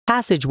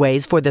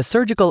Passageways for the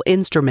surgical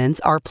instruments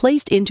are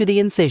placed into the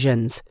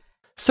incisions.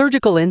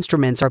 Surgical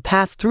instruments are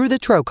passed through the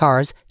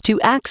trocars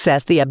to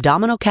access the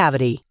abdominal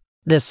cavity.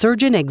 The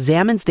surgeon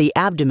examines the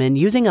abdomen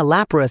using a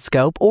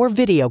laparoscope or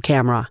video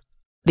camera.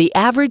 The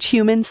average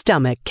human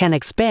stomach can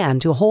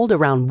expand to hold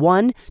around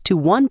 1 to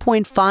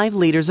 1.5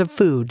 liters of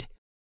food.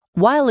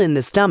 While in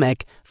the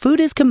stomach, food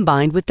is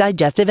combined with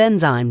digestive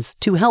enzymes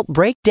to help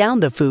break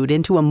down the food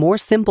into a more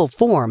simple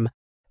form,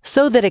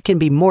 so that it can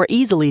be more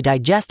easily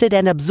digested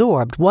and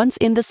absorbed once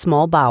in the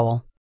small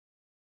bowel.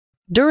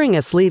 During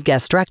a sleeve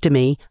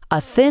gastrectomy,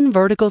 a thin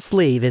vertical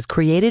sleeve is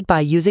created by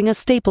using a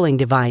stapling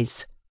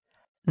device.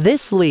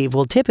 This sleeve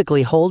will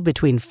typically hold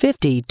between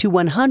 50 to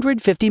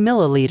 150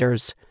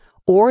 milliliters,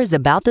 or is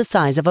about the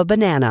size of a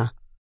banana.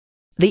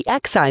 The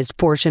excised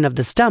portion of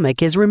the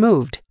stomach is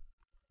removed.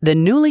 The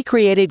newly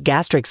created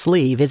gastric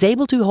sleeve is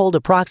able to hold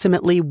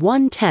approximately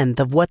 1/10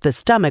 of what the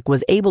stomach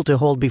was able to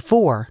hold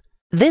before.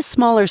 This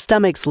smaller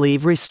stomach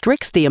sleeve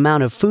restricts the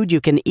amount of food you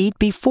can eat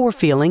before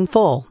feeling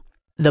full.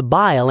 The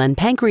bile and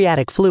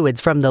pancreatic fluids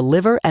from the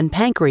liver and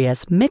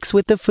pancreas mix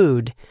with the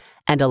food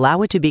and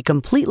allow it to be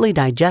completely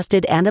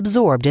digested and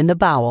absorbed in the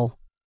bowel.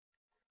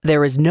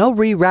 There is no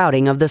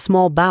rerouting of the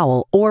small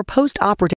bowel or post-operative